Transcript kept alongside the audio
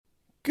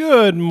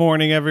Good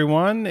morning,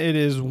 everyone. It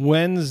is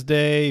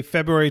Wednesday,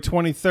 February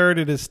 23rd.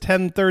 It is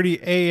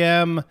 10:30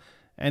 a.m.,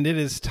 and it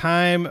is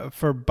time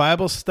for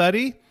Bible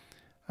study.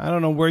 I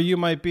don't know where you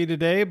might be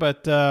today,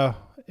 but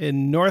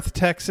in North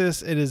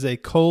Texas, it is a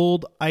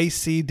cold,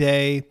 icy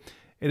day.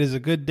 It is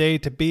a good day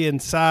to be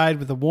inside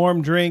with a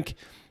warm drink,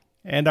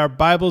 and our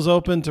Bible's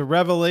open to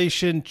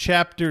Revelation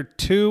chapter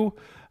 2.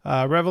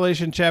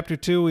 Revelation chapter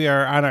 2, we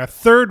are on our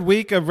third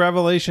week of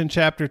Revelation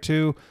chapter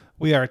 2.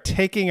 We are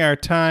taking our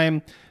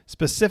time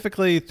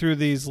specifically through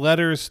these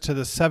letters to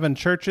the seven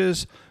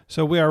churches.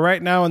 So we are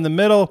right now in the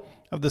middle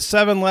of the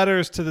seven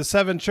letters to the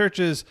seven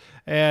churches,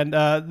 and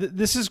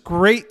this is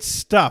great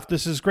stuff.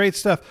 This is great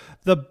stuff.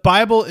 The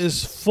Bible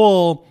is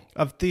full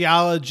of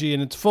theology,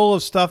 and it's full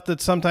of stuff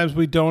that sometimes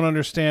we don't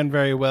understand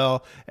very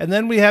well. And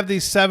then we have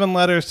these seven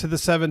letters to the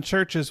seven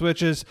churches,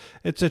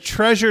 it's a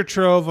treasure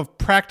trove of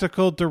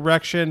practical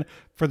direction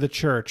for the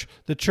church.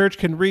 The church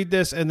can read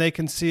this and they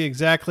can see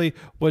exactly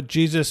what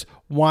Jesus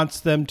wants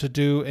them to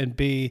do and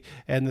be,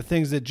 and the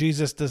things that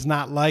Jesus does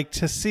not like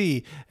to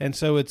see. And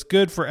so it's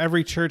good for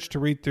every church to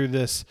read through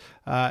this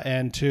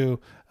and to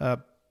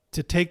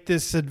take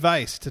this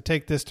advice, to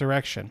take this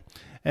direction.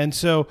 And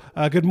so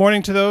good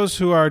morning to those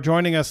who are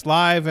joining us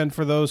live, and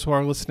for those who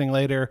are listening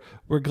later.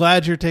 We're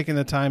glad you're taking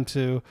the time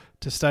to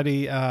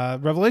study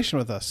Revelation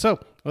with us. So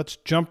let's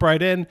jump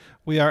right in.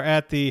 We are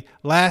at the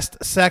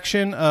last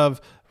section of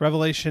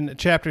Revelation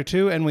chapter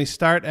 2, and we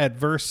start at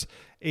verse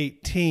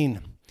 18.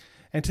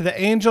 And to the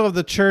angel of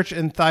the church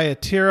in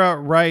Thyatira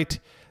write,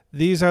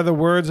 "These are the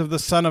words of the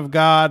Son of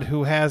God,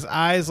 who has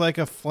eyes like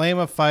a flame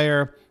of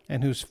fire,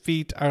 and whose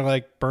feet are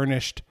like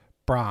burnished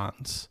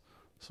bronze."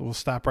 So we'll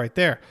stop right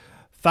there.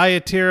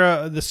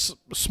 Thyatira, the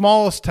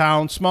smallest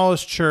town,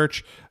 smallest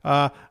church.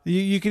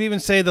 You could even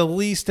say the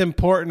least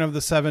important of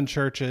the seven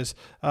churches.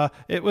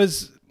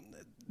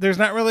 There's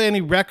not really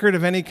any record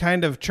of any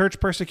kind of church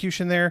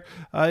persecution there.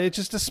 It's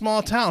just a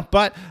small town.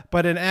 But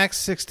in Acts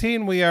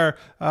 16,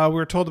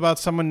 we're told about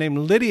someone named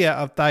Lydia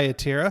of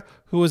Thyatira,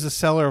 who was a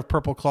seller of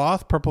purple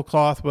cloth. Purple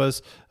cloth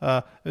was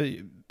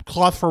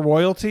cloth for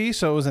royalty,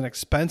 so it was an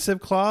expensive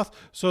cloth.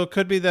 So it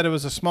could be that it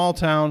was a small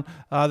town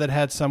that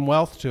had some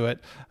wealth to it.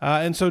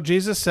 And so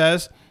Jesus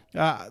says,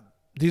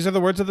 these are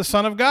the words of the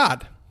Son of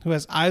God, who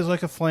has eyes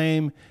like a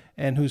flame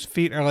and whose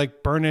feet are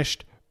like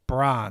burnished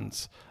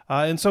bronze.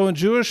 And so in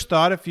Jewish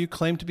thought, if you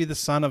claimed to be the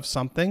son of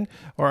something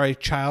or a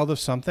child of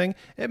something,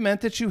 it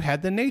meant that you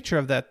had the nature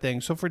of that thing.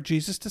 So for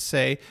Jesus to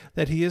say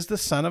that he is the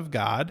Son of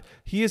God,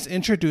 he is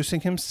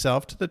introducing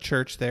himself to the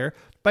church there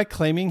by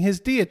claiming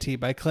his deity,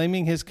 by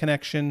claiming his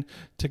connection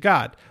to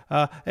God,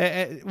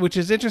 which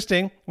is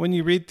interesting when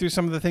you read through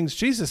some of the things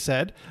Jesus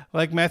said,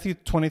 like Matthew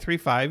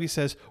 23:5. He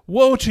says,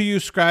 "Woe to you,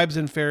 scribes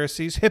and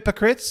Pharisees,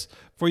 hypocrites,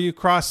 for you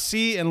cross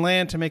sea and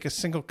land to make a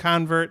single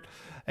convert,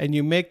 and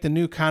you make the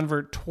new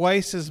convert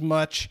twice as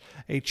much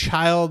a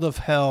child of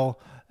hell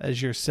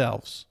as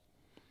yourselves."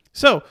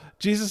 So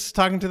Jesus is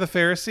talking to the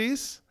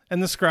Pharisees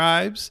and the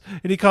scribes,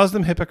 and he calls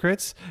them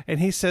hypocrites, and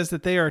he says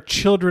that they are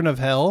children of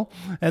hell,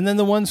 and then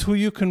the ones who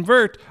you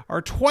convert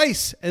are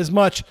twice as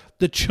much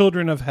the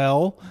children of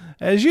hell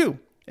as you.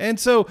 And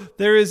so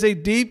there is a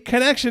deep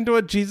connection to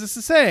what Jesus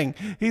is saying.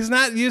 He's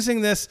not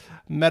using this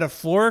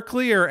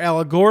metaphorically or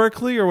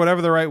allegorically or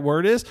whatever the right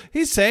word is.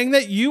 He's saying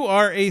that you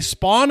are a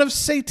spawn of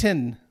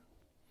Satan,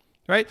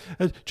 right?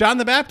 John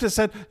the Baptist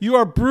said, "You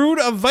are brood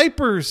of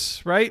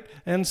vipers," right?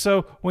 And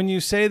so when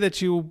you say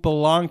that you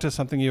belong to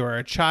something, you are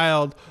a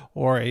child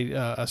or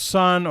a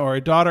son or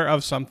a daughter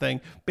of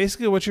something,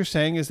 basically what you're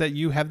saying is that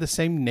you have the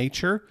same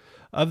nature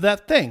of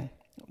that thing.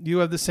 You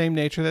have the same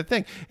nature of that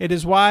thing. It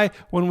is why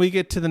when we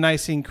get to the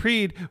Nicene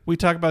Creed, we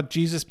talk about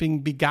Jesus being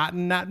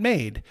begotten, not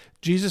made.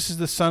 Jesus is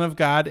the Son of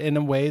God in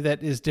a way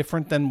that is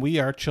different than we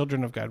are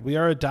children of God. We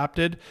are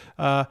adopted.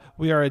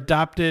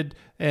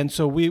 And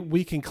so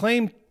we can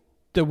claim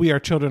that we are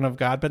children of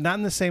God, but not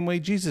in the same way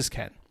Jesus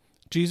can.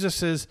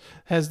 Jesus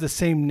has the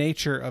same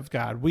nature of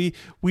God. We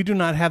do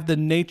not have the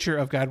nature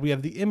of God. We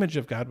have the image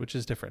of God, which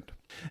is different.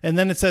 And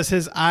then it says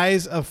his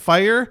eyes of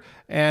fire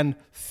and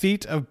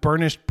feet of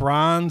burnished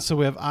bronze. So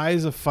we have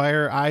eyes of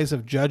fire, eyes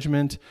of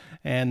judgment,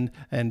 and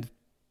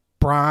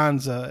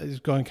bronze is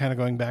going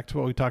back to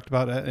what we talked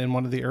about in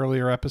one of the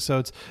earlier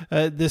episodes.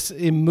 This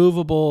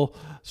immovable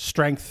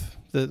strength,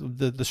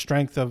 the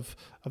strength of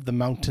the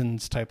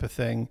mountains type of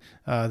thing.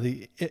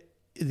 The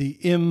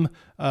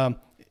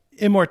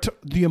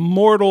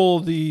immortal,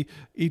 the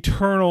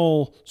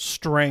eternal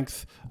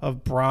strength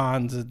of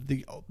bronze,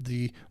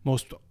 the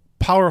most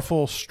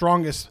powerful,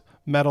 strongest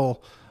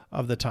metal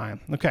of the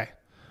time. Okay.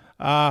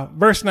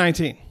 Verse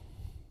 19.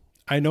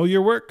 "I know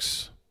your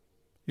works,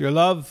 your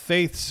love,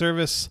 faith,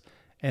 service,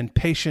 and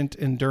patient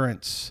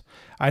endurance.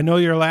 I know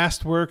your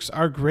last works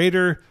are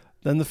greater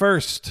than the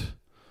first."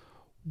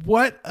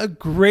 What a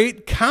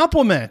great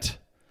compliment.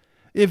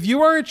 If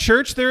you are a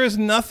church, there is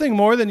nothing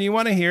more than you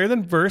want to hear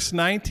than verse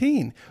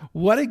 19.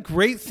 What a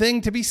great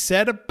thing to be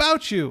said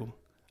about you.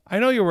 I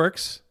know your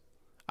works.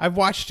 I've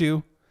watched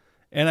you,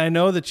 and I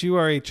know that you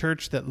are a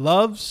church that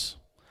loves.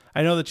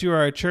 I know that you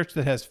are a church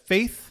that has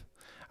faith.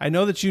 I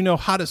know that you know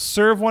how to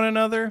serve one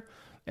another,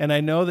 and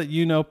I know that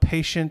you know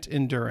patient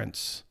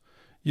endurance.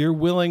 You're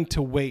willing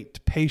to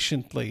wait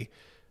patiently.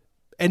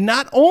 And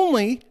not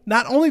only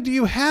do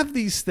you have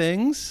these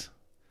things,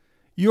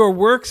 your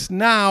works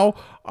now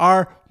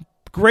are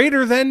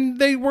greater than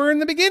they were in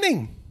the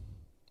beginning.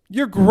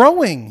 You're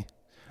growing.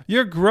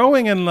 You're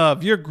growing in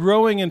love. You're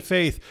growing in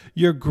faith.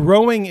 You're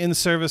growing in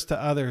service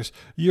to others.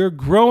 You're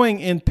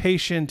growing in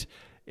patient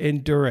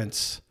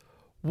endurance.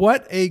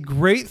 What a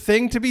great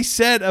thing to be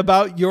said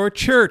about your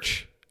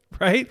church,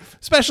 right?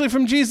 Especially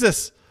from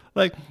Jesus.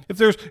 Like if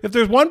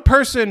there's one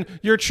person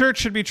your church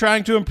should be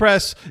trying to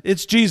impress,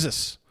 it's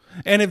Jesus.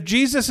 And if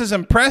Jesus is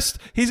impressed,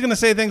 he's going to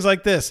say things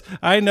like this: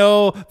 I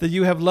know that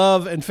you have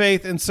love and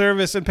faith and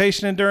service and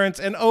patient endurance.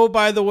 And oh,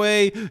 by the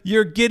way,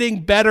 you're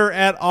getting better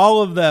at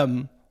all of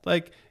them.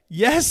 Like,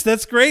 yes,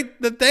 that's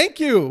great. Thank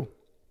you.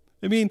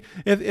 I mean,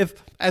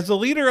 if as a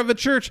leader of a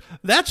church,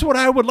 that's what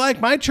I would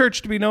like my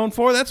church to be known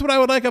for. That's what I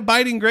would like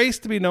Abiding Grace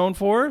to be known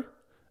for.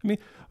 I mean,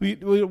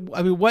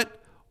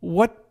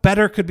 what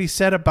better could be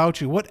said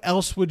about you? What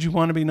else would you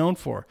want to be known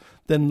for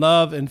than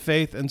love and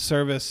faith and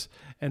service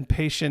and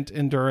patient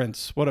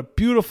endurance? What a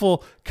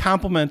beautiful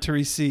compliment to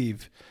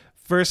receive.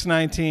 Verse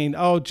 19,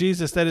 oh,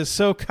 Jesus, that is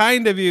so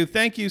kind of you.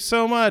 Thank you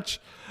so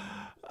much.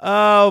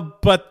 Oh,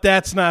 but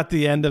that's not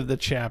the end of the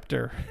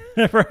chapter,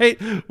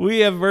 right? We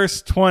have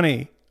verse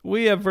 20.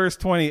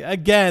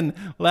 Again,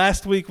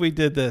 last week we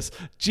did this.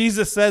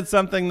 Jesus said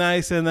something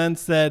nice and then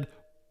said,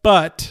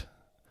 but,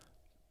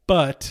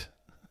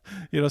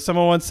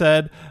 someone once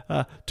said,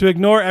 to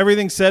ignore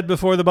everything said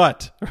before the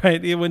but,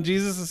 right? When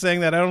Jesus is saying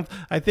that,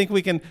 I think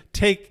we can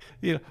take,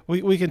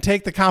 we can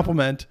take the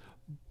compliment,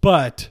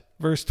 but,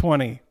 verse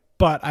 20,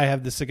 but I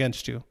have this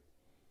against you.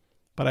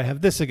 But I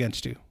have this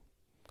against you.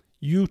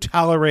 You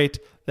tolerate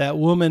that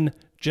woman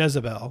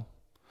Jezebel,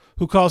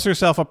 who calls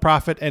herself a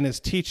prophet and is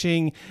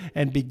teaching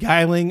and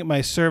beguiling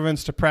my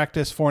servants to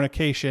practice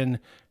fornication,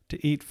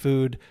 to eat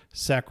food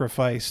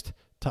sacrificed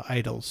to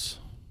idols.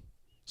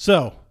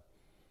 So,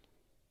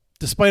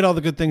 despite all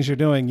the good things you're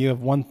doing, you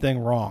have one thing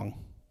wrong.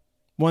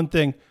 One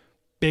thing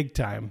big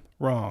time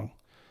wrong.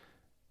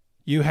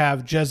 You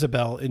have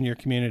Jezebel in your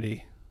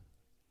community.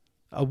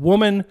 A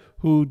woman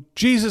who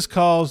Jesus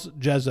calls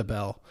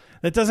Jezebel.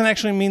 That doesn't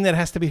actually mean that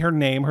has to be her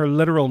name, her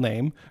literal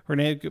name. Her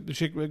name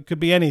could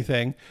be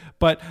anything.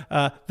 But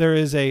there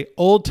is a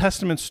Old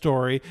Testament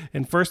story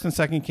in 1st and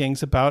 2nd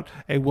Kings about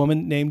a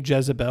woman named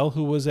Jezebel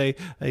who was a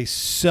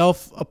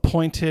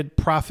self-appointed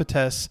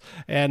prophetess.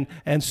 And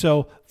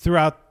so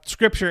throughout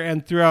Scripture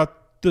and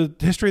throughout the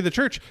history of the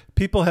church,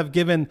 people have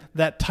given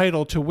that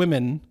title to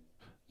women.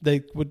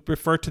 They would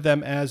refer to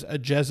them as a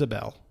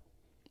Jezebel.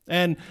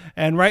 And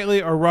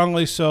rightly or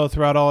wrongly so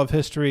throughout all of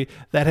history,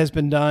 that has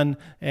been done.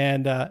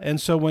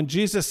 And so when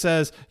Jesus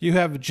says you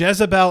have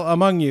Jezebel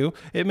among you,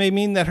 it may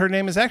mean that her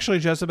name is actually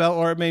Jezebel,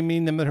 or it may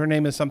mean that her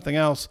name is something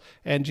else.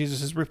 And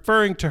Jesus is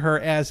referring to her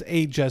as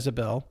a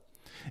Jezebel,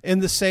 in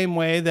the same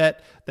way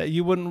that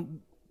you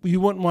wouldn't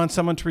want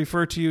someone to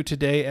refer to you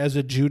today as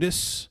a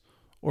Judas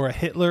or a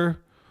Hitler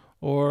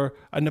or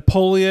a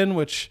Napoleon,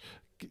 which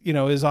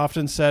is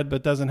often said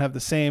but doesn't have the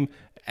same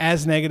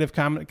as negative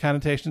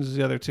connotations as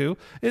the other two.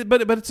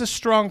 But it's a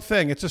strong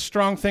thing. It's a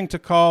strong thing to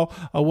call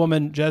a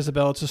woman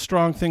Jezebel. It's a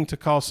strong thing to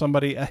call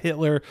somebody a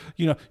Hitler.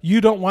 You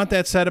don't want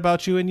that said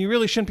about you, and you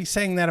really shouldn't be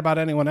saying that about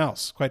anyone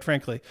else, quite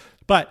frankly.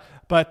 But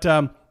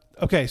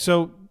okay,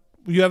 so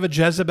you have a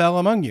Jezebel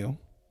among you.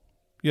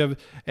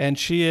 And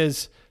she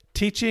is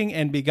teaching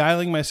and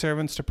beguiling my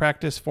servants to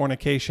practice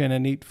fornication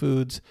and eat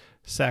foods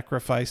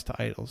sacrificed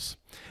to idols.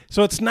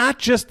 So it's not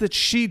just that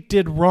she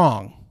did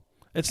wrong.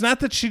 It's not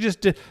that she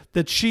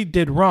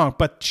did wrong,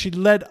 but she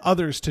led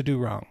others to do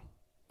wrong.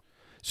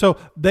 So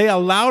they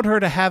allowed her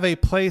to have a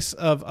place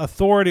of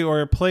authority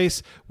or a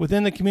place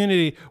within the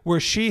community where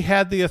she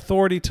had the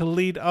authority to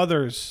lead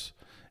others,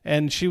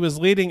 and she was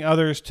leading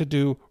others to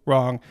do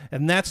wrong.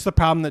 And that's the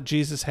problem that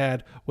Jesus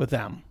had with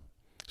them.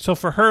 So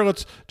for her,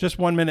 let's just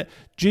 1 minute.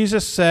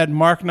 Jesus said,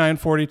 Mark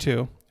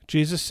 9:42,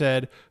 Jesus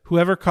said,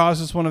 whoever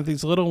causes one of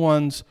these little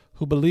ones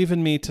who believe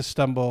in me to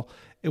stumble,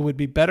 it would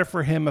be better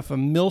for him if a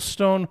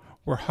millstone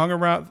were hung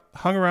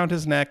around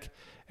his neck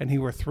and he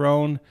were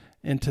thrown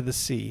into the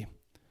sea.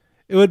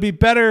 It would be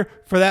better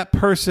for that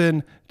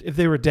person if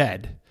they were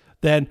dead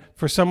than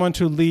for someone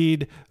to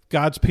lead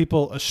God's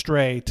people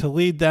astray, to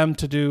lead them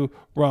to do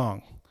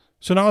wrong.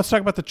 So now let's talk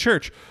about the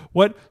church.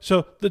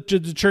 So the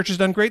church has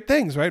done great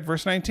things, right?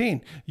 Verse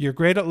 19, you're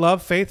great at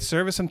love, faith,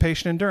 service, and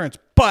patient endurance.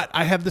 But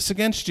I have this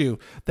against you,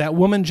 that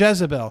woman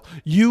Jezebel.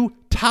 You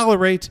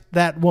tolerate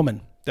that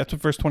woman. That's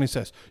what verse 20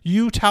 says.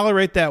 You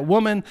tolerate that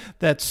woman,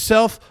 that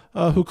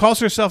who calls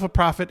herself a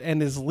prophet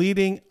and is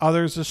leading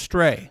others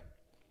astray.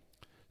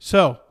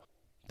 So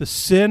the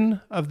sin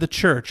of the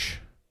church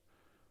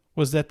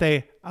was that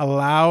they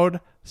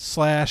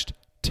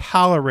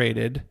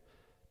allowed/tolerated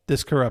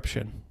this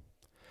corruption.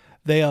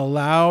 They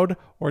allowed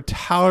or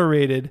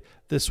tolerated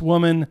this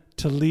woman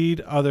to lead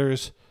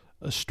others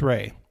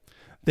astray.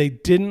 They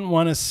didn't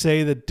want to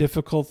say the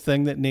difficult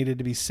thing that needed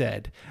to be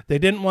said. They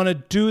didn't want to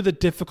do the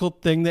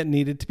difficult thing that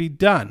needed to be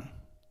done.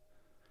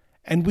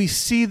 And we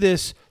see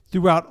this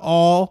throughout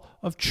all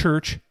of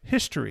church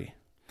history,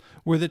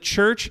 where the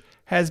church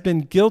has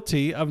been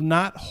guilty of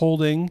not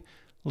holding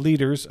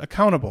leaders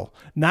accountable,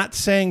 not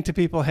saying to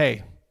people,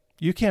 hey,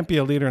 you can't be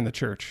a leader in the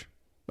church.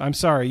 I'm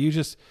sorry,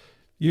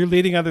 you're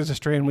leading others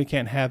astray and we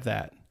can't have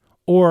that.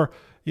 Or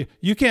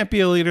you can't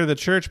be a leader of the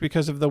church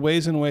because of the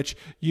ways in which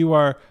you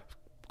are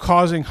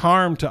causing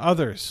harm to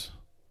others,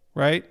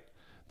 right?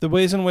 The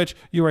ways in which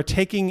you are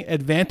taking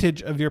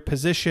advantage of your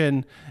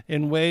position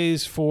in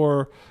ways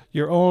for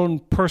your own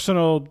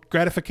personal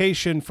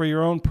gratification, for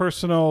your own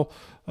personal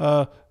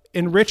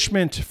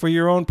enrichment, for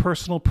your own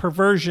personal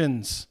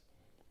perversions.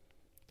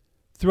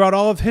 Throughout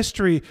all of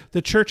history,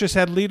 the church has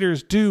had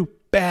leaders do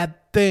bad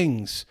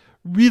things,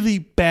 really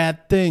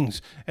bad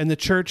things, and the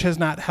church has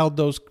not held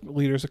those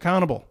leaders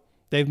accountable.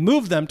 They've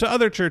moved them to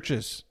other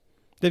churches.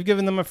 They've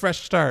given them a fresh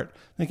start,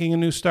 thinking a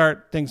new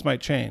start, things might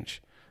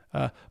change.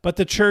 But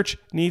the church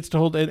needs to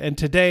hold it, and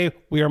today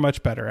we are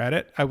much better at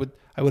it. I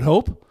would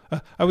hope.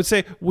 I would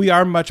say we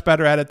are much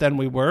better at it than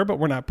we were, but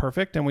we're not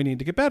perfect, and we need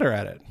to get better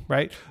at it,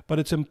 right? But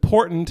it's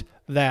important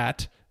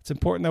that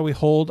we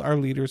hold our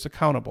leaders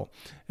accountable,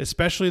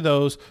 especially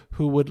those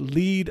who would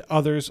lead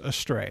others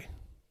astray,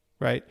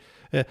 right?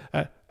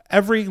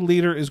 Every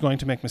leader is going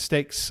to make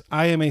mistakes.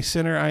 I am a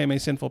sinner. I am a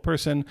sinful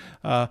person.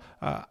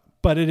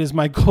 But it is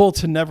my goal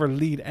to never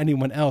lead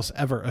anyone else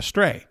ever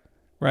astray,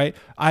 right?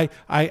 I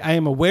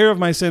am aware of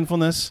my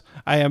sinfulness.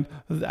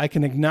 I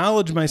can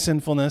acknowledge my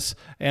sinfulness,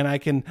 and I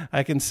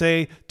can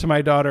say to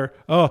my daughter,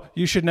 "Oh,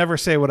 you should never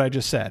say what I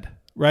just said,"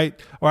 right?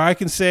 Or I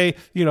can say,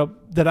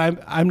 that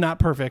I'm not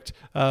perfect,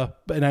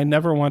 and I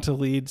never want to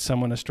lead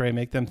someone astray,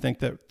 make them think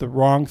that the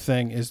wrong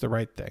thing is the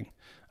right thing.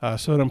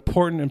 So an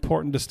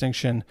important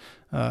distinction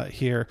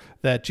here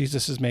that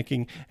Jesus is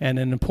making, and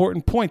an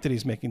important point that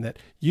he's making, that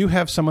you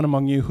have someone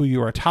among you who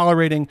you are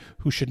tolerating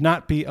who should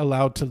not be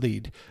allowed to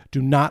lead.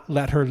 Do not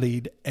let her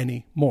lead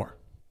anymore.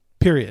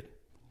 Period.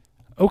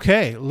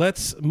 Okay,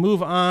 let's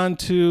move on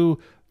to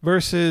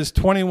verses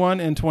 21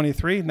 and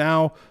 23.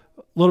 Now,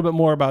 a little bit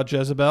more about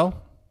Jezebel.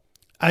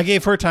 I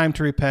gave her time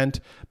to repent,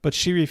 but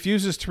she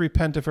refuses to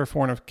repent of her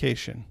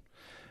fornication.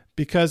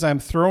 Because I'm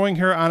throwing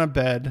her on a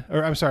bed,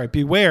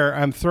 beware,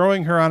 I'm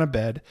throwing her on a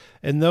bed,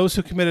 and those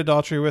who commit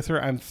adultery with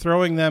her, I'm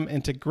throwing them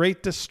into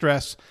great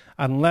distress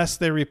unless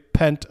they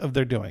repent of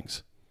their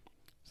doings.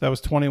 So that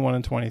was 21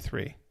 and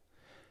 23.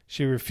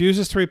 She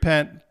refuses to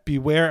repent.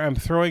 Beware, I'm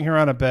throwing her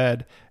on a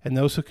bed, and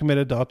those who commit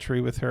adultery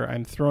with her,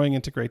 I'm throwing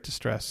into great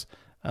distress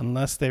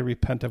unless they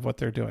repent of what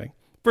they're doing.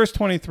 Verse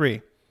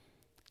 23.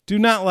 Do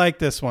not like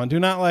this one. Do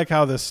not like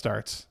how this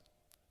starts.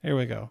 Here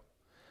we go.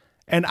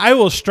 And I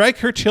will strike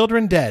her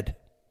children dead.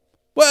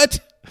 What?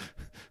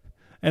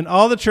 And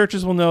all the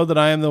churches will know that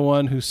I am the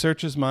one who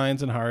searches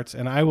minds and hearts,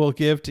 and I will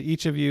give to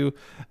each of you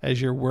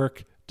as your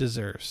work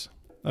deserves.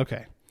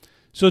 Okay.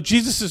 So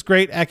Jesus'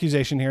 great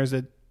accusation here is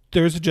that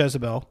there's a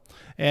Jezebel,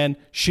 and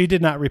she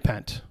did not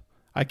repent.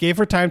 I gave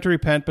her time to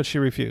repent, but she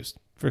refused.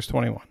 Verse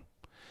 21.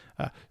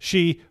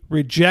 She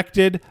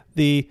rejected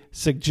the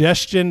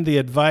suggestion, the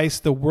advice,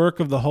 the work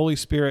of the Holy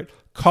Spirit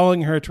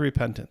calling her to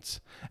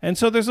repentance. And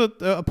so there's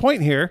a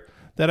point here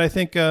that I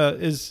think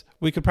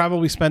we could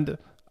probably spend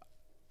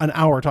an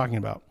hour talking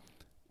about.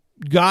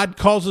 God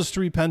calls us to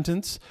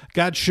repentance.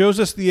 God shows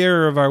us the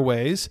error of our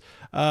ways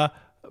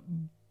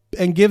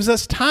and gives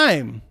us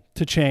time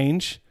to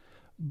change.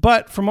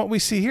 But from what we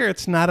see here,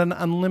 it's not an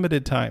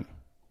unlimited time.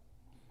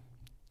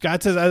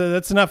 God says,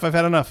 that's enough. I've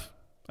had enough.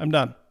 I'm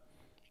done.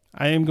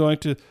 I am going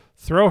to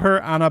throw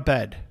her on a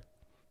bed.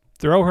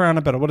 Throw her on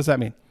a bed. What does that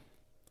mean?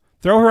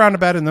 Throw her on a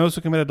bed and those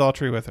who commit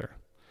adultery with her.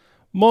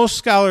 Most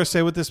scholars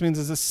say what this means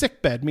is a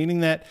sick bed, meaning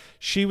that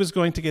she was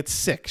going to get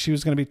sick. She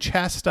was going to be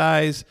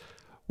chastised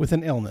with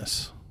an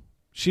illness.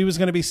 She was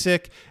going to be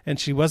sick, and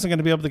she wasn't going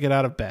to be able to get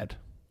out of bed.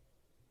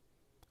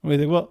 And we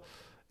think, well,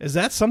 is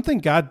that something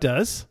God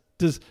does?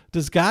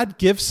 Does God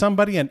give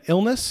somebody an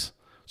illness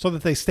so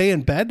that they stay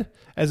in bed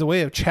as a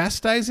way of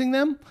chastising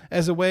them,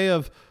 as a way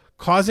of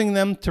causing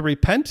them to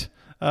repent?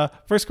 1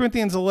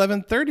 Corinthians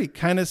 11:30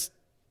 kind of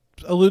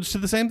alludes to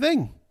the same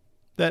thing,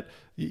 that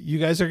you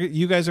guys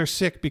are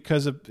sick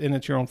and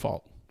it's your own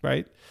fault,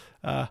 right?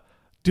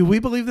 Do we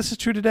believe this is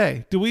true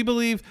today? Do we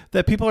believe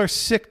that people are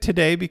sick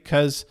today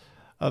because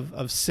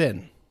of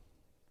sin?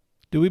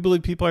 Do we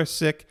believe people are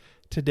sick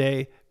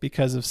today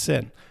because of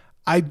sin?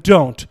 I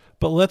don't,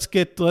 but let's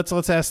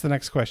ask the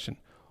next question.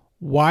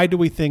 Why do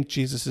we think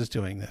Jesus is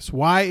doing this?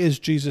 Why is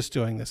Jesus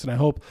doing this? And I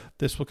hope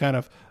this will kind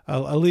of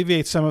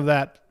alleviate some of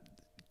that.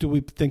 Do we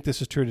think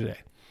this is true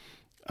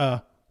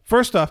today?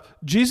 First off,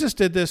 Jesus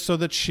did this so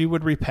that she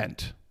would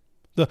repent.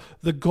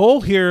 The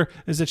goal here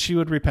is that she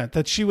would repent,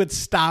 that she would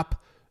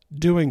stop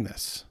doing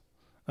this.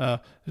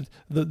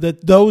 That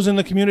those in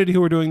the community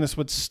who were doing this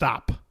would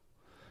stop.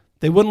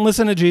 They wouldn't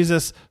listen to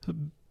Jesus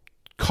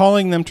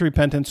calling them to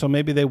repentance, so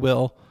maybe they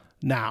will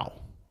now,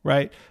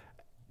 right?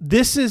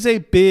 this is a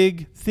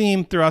big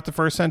theme throughout the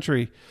first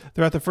century.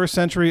 Throughout the first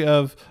century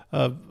of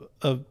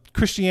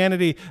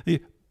Christianity,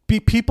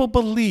 people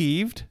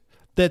believed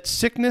that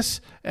sickness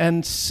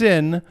and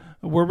sin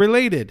were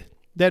related,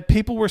 that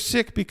people were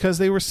sick because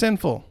they were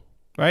sinful,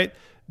 right?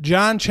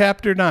 John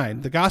chapter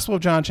 9, the Gospel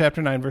of John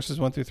chapter 9, verses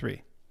 1 through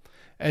 3.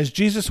 As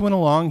Jesus went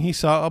along, he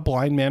saw a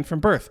blind man from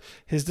birth.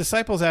 His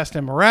disciples asked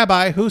him,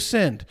 Rabbi, who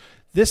sinned,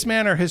 this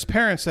man or his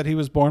parents, that he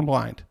was born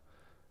blind?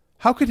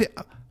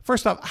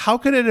 First off, how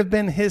could it have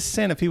been his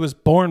sin if he was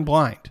born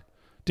blind?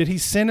 Did he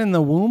sin in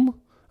the womb?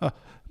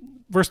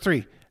 Verse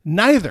 3,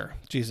 neither,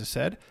 Jesus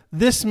said,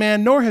 this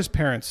man nor his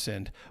parents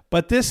sinned,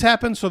 but this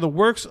happened so the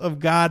works of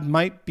God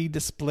might be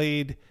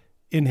displayed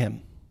in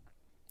him.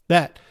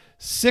 That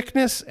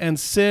sickness and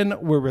sin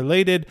were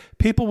related.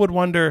 People would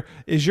wonder,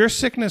 is your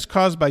sickness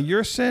caused by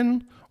your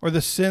sin or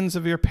the sins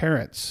of your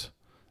parents?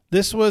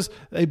 This was,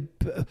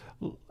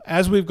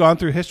 as we've gone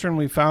through history and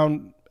we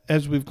found,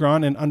 as we've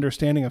grown in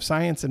understanding of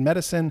science and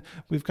medicine,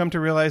 we've come to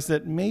realize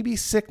that maybe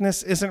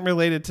sickness isn't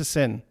related to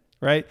sin,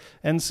 right?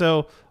 And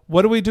so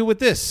what do we do with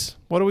this?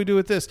 What do we do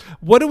with this?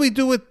 What do we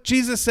do with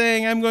Jesus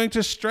saying, I'm going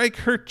to strike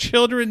her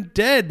children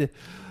dead?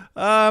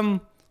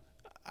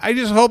 I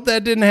just hope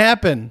that didn't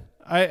happen.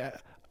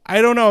 I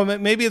don't know.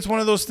 Maybe it's one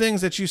of those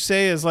things that you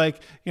say as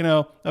like,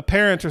 a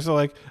parent or so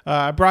like,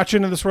 I brought you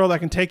into this world, I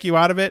can take you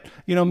out of it.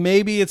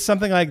 Maybe it's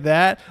something like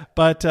that.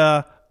 But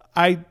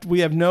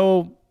we have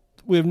no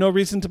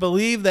reason to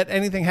believe that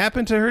anything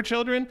happened to her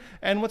children.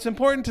 And what's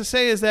important to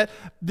say is that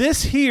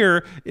this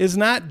here is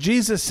not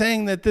Jesus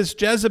saying that this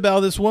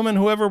Jezebel, this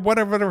woman,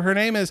 whatever her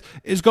name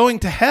is going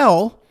to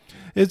hell.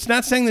 It's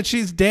not saying that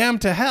she's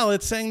damned to hell.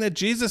 It's saying that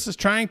Jesus is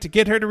trying to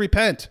get her to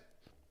repent.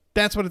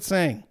 That's what it's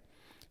saying.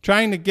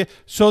 Trying to get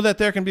so that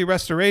there can be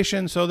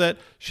restoration, so that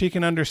she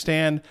can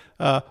understand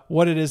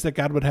what it is that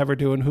God would have her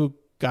do and who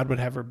God would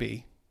have her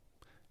be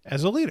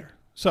as a leader.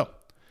 So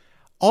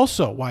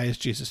also, why is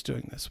Jesus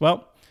doing this?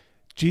 Well,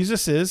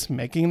 Jesus is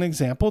making an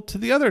example to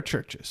the other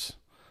churches.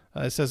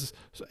 It says,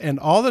 and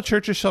all the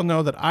churches shall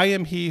know that I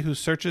am he who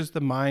searches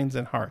the minds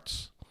and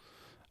hearts.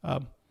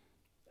 And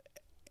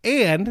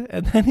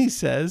then he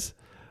says,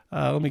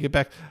 let me get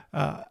back.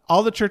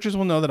 All the churches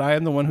will know that I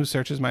am the one who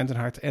searches minds and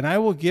hearts, and I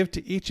will give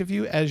to each of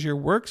you as your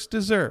works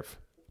deserve.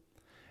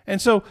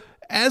 And so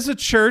as a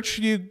church,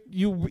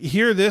 you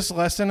hear this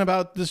lesson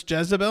about this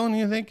Jezebel, and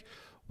you think,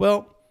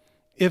 well,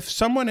 if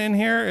someone in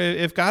here,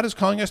 if God is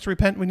calling us to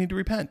repent, we need to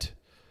repent.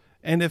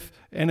 And if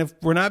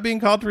we're not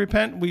being called to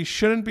repent, we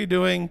shouldn't be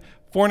doing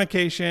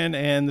fornication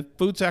and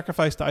food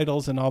sacrifice to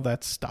idols and all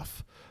that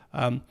stuff.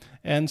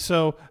 And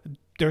so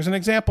there's an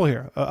example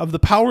here of the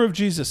power of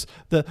Jesus,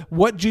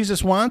 what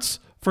Jesus wants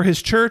for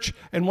his church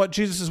and what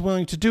Jesus is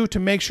willing to do to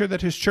make sure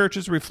that his church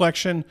is a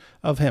reflection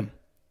of him.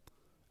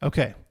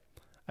 Okay,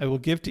 I will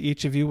give to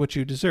each of you what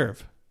you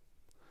deserve.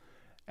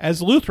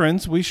 As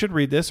Lutherans, we should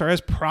read this, or as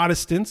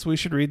Protestants, we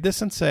should read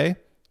this and say,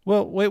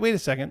 well, wait a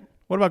second.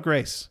 What about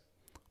grace?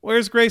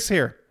 Where's grace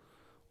here?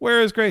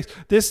 Where is grace?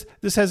 This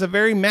has a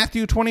very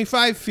Matthew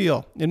 25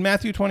 feel. In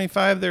Matthew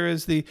 25, there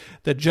is the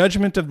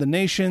judgment of the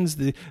nations,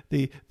 the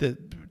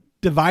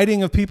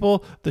dividing of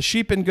people, the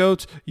sheep and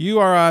goats. You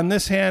are on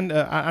this hand,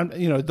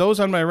 those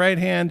on my right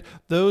hand,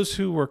 those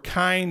who were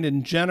kind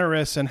and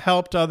generous and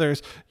helped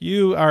others.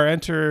 You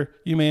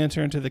may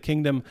enter into the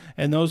kingdom.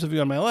 And those of you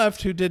on my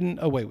left who didn't,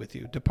 away with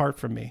you, depart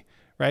from me.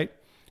 Right?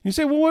 You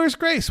say, well, where's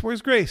grace?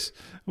 Where's grace?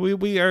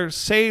 We are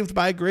saved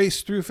by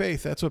grace through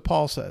faith. That's what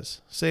Paul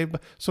says.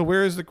 So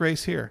where is the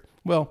grace here?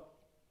 Well,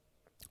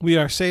 we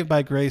are saved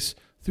by grace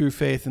through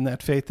faith, and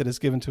that faith that is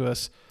given to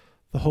us,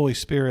 the Holy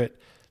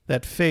Spirit,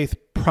 that faith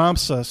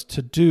prompts us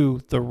to do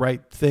the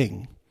right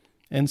thing.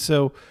 And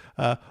so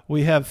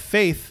we have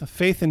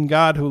faith in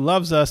God who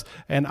loves us,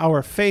 and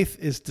our faith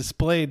is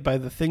displayed by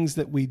the things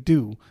that we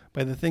do,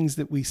 by the things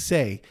that we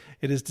say.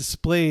 It is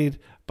displayed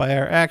by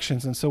our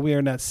actions. And so we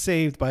are not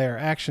saved by our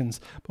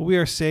actions, but we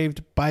are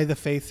saved by the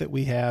faith that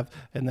we have,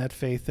 and that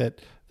faith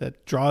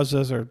that draws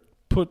us or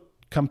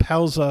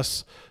compels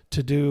us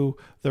to do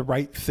the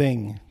right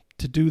thing,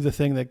 to do the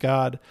thing that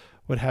God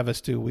would have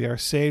us do. We are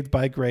saved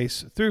by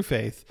grace through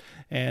faith,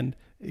 and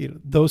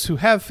those who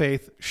have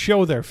faith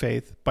show their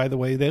faith by the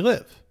way they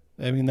live.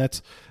 I mean,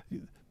 that's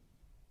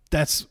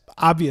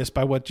obvious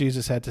by what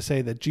Jesus had to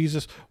say, that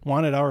Jesus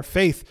wanted our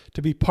faith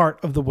to be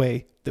part of the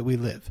way that we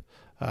live.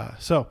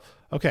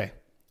 Okay,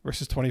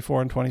 verses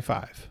 24 and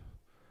 25.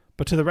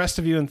 But to the rest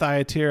of you in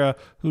Thyatira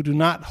who do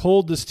not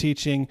hold this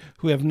teaching,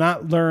 who have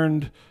not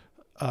learned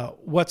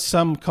what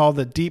some call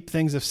the deep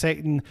things of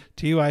Satan,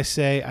 to you I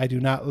say, I do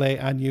not lay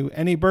on you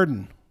any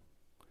burden.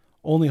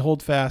 Only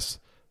hold fast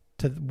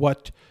to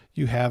what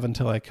you have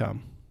until I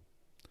come.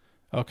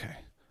 Okay.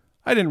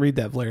 I didn't read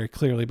that very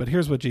clearly, but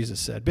here's what Jesus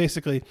said.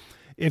 Basically,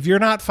 if you're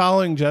not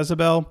following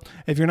Jezebel,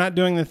 if you're not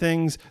doing the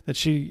things that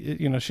she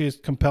is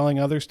compelling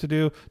others to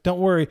do, don't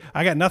worry.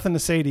 I got nothing to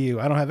say to you.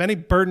 I don't have any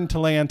burden to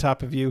lay on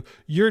top of you.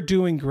 You're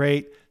doing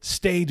great.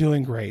 Stay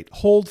doing great.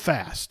 Hold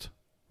fast,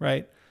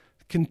 right?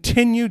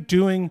 Continue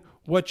doing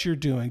what you're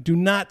doing. Do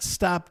not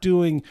stop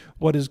doing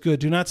what is good.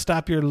 Do not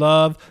stop your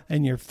love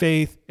and your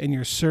faith and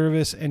your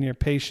service and your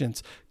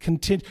patience.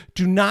 Continue.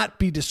 Do not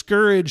be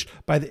discouraged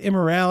by the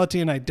immorality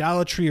and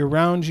idolatry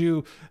around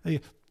you.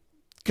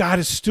 God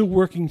is still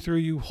working through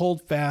you.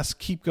 Hold fast.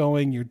 Keep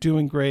going. You're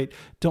doing great.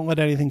 Don't let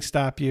anything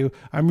stop you.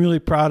 I'm really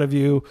proud of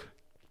you.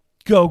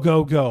 Go,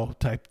 go, go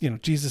type.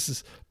 Jesus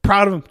is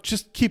proud of him.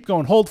 Just keep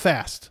going. Hold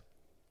fast.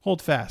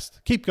 Hold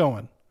fast. Keep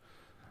going.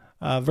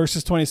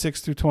 Verses 26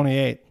 through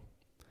 28.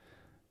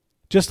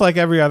 Just like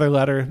every other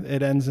letter,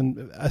 it ends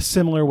in a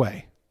similar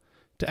way.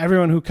 To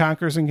everyone who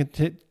conquers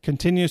and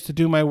continues to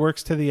do my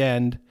works to the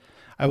end,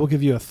 I will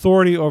give you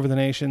authority over the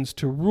nations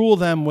to rule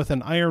them with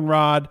an iron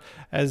rod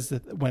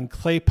when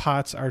clay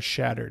pots are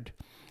shattered.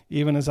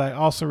 Even as I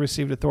also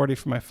received authority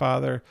from my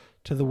Father,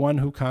 to the one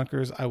who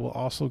conquers, I will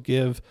also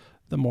give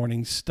the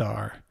morning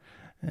star.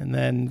 And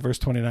then verse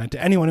 29,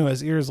 to anyone who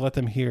has ears, let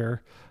them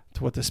hear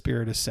to what the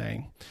Spirit is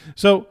saying.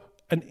 So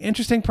an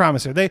interesting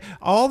promise here.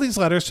 All these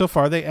letters so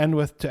far, they end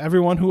with, to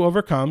everyone who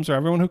overcomes or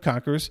everyone who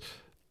conquers,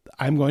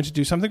 I'm going to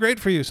do something great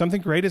for you.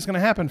 Something great is going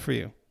to happen for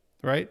you,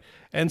 right?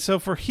 And so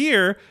for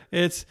here,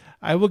 it's,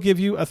 I will give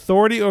you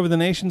authority over the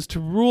nations to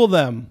rule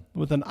them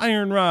with an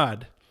iron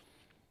rod.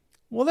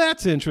 Well,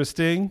 that's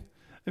interesting.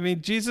 I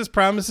mean, Jesus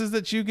promises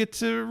that you get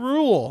to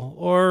rule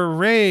or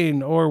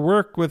reign or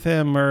work with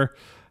him, or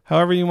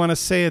however you want to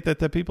say it, that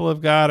the people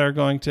of God are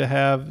going to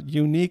have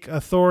unique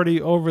authority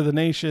over the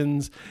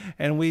nations.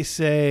 And we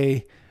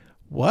say,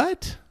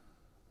 what?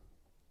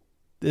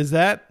 Is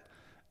that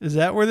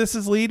where this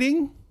is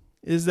leading?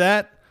 Is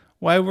that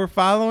why we're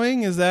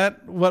following? Is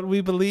that what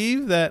we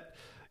believe? That,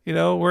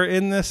 we're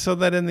in this so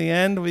that in the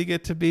end we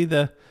get to be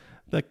the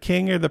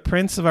king or the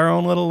prince of our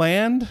own little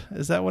land?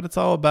 Is that what it's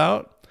all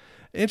about?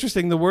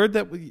 Interesting. The word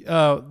that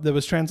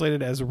was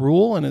translated as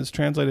rule and is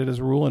translated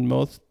as rule in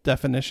most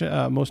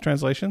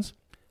translations,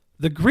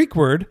 the Greek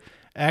word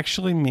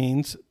actually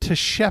means to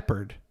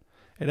shepherd.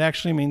 It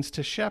actually means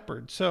to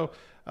shepherd. So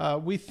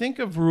we think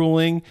of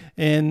ruling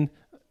in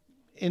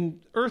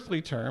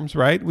earthly terms,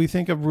 right? We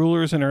think of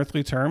rulers in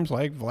earthly terms,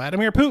 like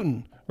Vladimir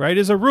Putin, right,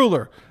 is a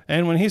ruler.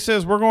 And when he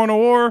says we're going to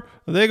war,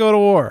 they go to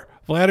war.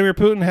 Vladimir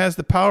Putin has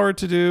the power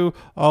to do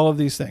all of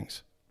these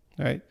things,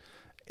 right?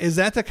 Is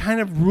that the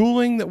kind of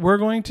ruling that we're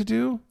going to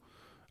do?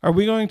 Are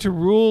we going to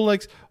rule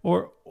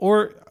or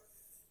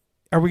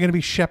are we going to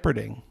be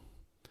shepherding?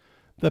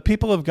 The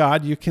people of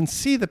God, you can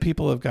see the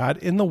people of God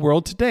in the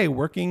world today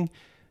working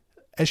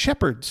as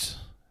shepherds,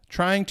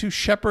 trying to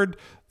shepherd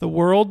the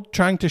world,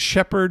 trying to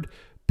shepherd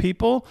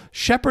people.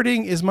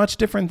 Shepherding is much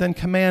different than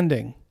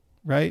commanding,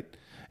 right?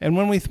 And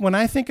when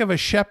I think of a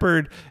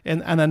shepherd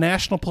in a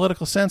national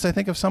political sense, I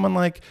think of someone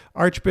like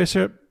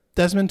Archbishop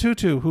Desmond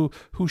Tutu,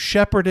 who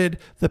shepherded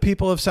the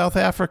people of South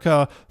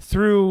Africa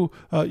through,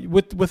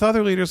 with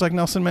other leaders like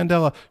Nelson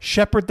Mandela,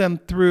 shepherd them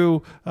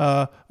through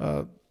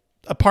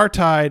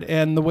apartheid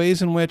and the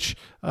ways in which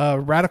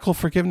radical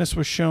forgiveness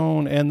was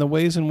shown, and the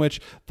ways in which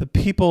the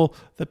people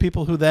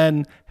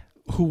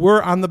who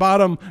were on the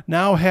bottom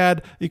now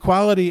had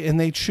equality, and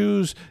they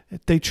chose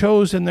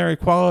in their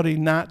equality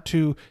not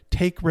to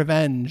take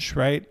revenge,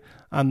 right,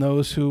 on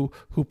those who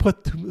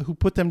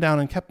put them down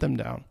and kept them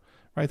down.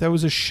 Right, that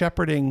was a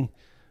shepherding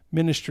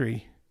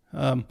ministry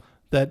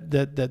that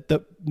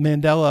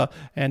Mandela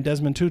and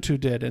Desmond Tutu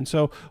did, and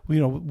so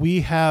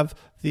we have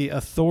the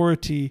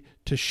authority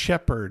to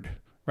shepherd.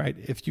 Right,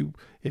 if you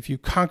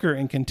conquer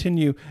and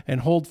continue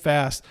and hold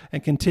fast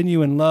and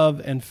continue in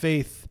love and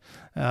faith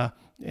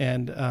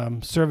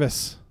and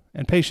service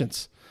and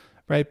patience,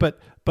 right?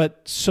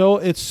 But so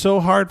it's so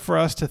hard for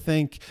us to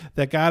think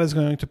that God is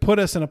going to put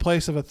us in a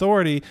place of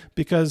authority,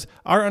 because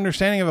our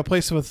understanding of a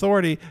place of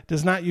authority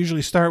does not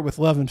usually start with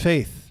love and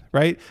faith,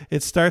 right?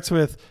 It starts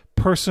with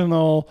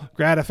personal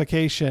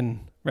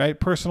gratification, right?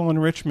 Personal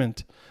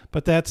enrichment.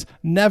 But that's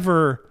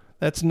never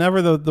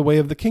the way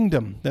of the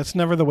kingdom. That's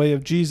never the way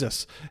of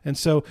Jesus. And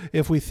so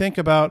if we think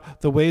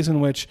about the ways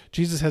in which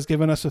Jesus has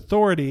given us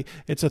authority,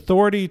 it's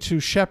authority to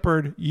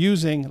shepherd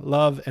using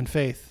love and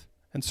faith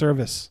and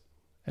service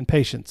and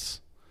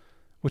patience,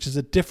 which is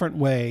a different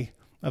way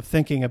of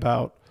thinking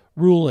about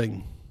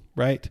ruling,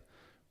 right?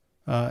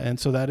 And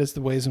so that is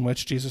the ways in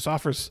which Jesus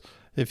offers.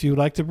 If you'd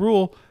like to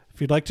rule,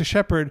 if you'd like to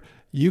shepherd,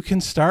 you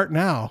can start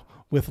now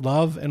with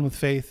love and with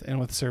faith and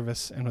with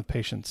service and with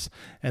patience.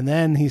 And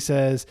then he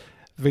says,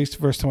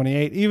 verse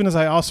 28, even as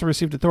I also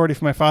received authority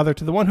from my Father,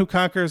 to the one who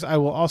conquers, I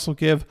will also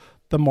give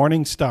the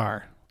morning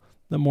star.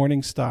 The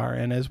morning star.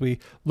 And as we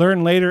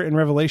learn later in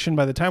Revelation,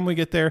 by the time we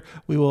get there,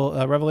 we will,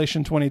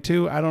 Revelation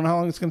 22, I don't know how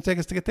long it's going to take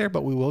us to get there,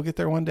 but we will get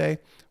there one day.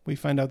 We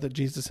find out that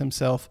Jesus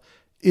himself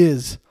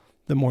is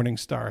the morning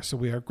star. So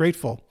we are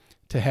grateful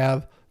to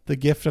have the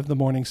gift of the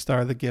morning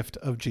star, the gift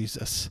of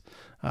Jesus.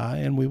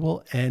 And we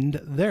will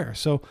end there.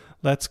 So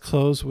let's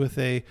close with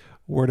a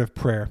word of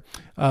prayer.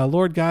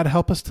 Lord God,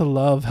 help us to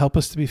love, help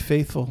us to be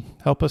faithful,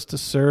 help us to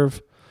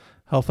serve,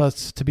 help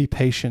us to be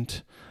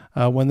patient.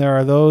 When there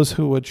are those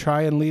who would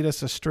try and lead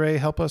us astray,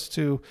 help us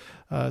to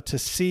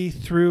see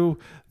through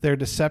their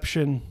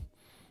deception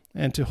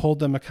and to hold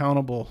them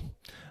accountable.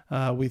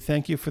 We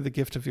thank you for the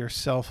gift of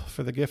yourself,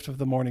 for the gift of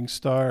the morning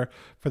star,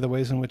 for the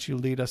ways in which you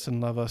lead us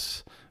and love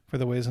us, for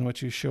the ways in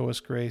which you show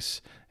us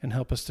grace and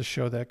help us to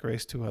show that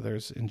grace to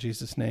others. In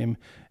Jesus' name,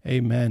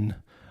 amen.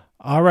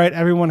 All right,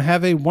 everyone,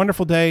 have a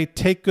wonderful day.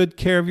 Take good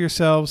care of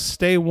yourselves.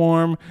 Stay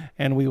warm,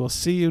 and we will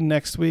see you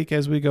next week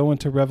as we go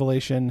into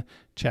Revelation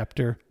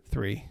chapter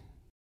 3.